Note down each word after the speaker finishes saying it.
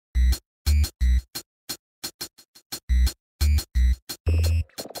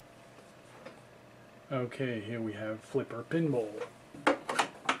Okay, here we have Flipper Pinball.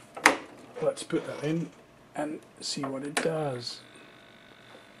 Let's put that in and see what it does.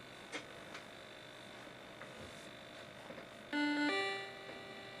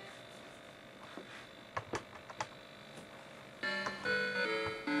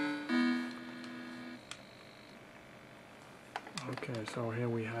 Okay, so here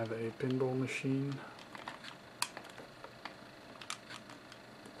we have a pinball machine.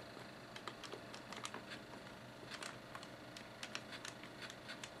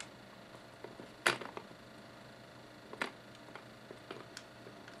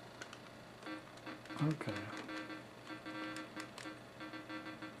 Okay.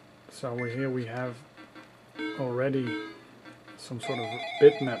 So here we have already some sort of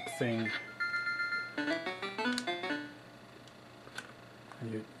bitmap thing. And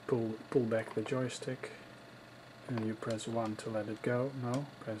you pull back the joystick and you press 1 to let it go. No,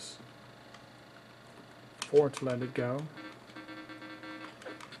 press 4 to let it go.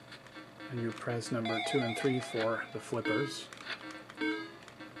 And you press number 2 and 3 for the flippers.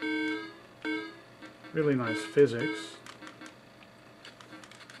 Really nice physics.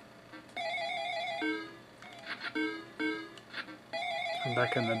 And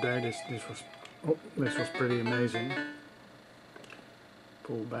back in the day this was pretty amazing.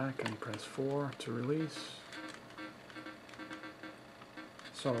 Pull back and press 4 to release.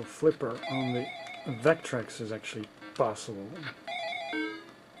 So flipper on the Vectrex is actually possible.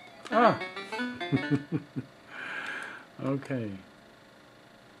 Ah! Okay.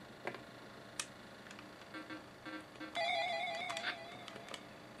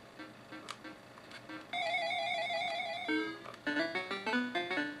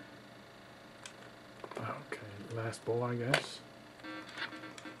 Okay, last ball, I guess.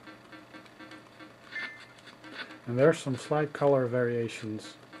 And there's some slight color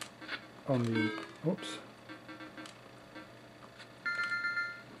variations on the... Oops.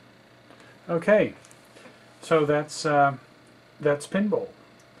 Okay, so that's pinball.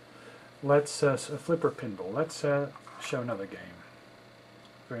 Let's Flipper Pinball. Let's show another game.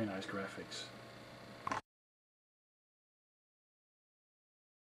 Very nice graphics.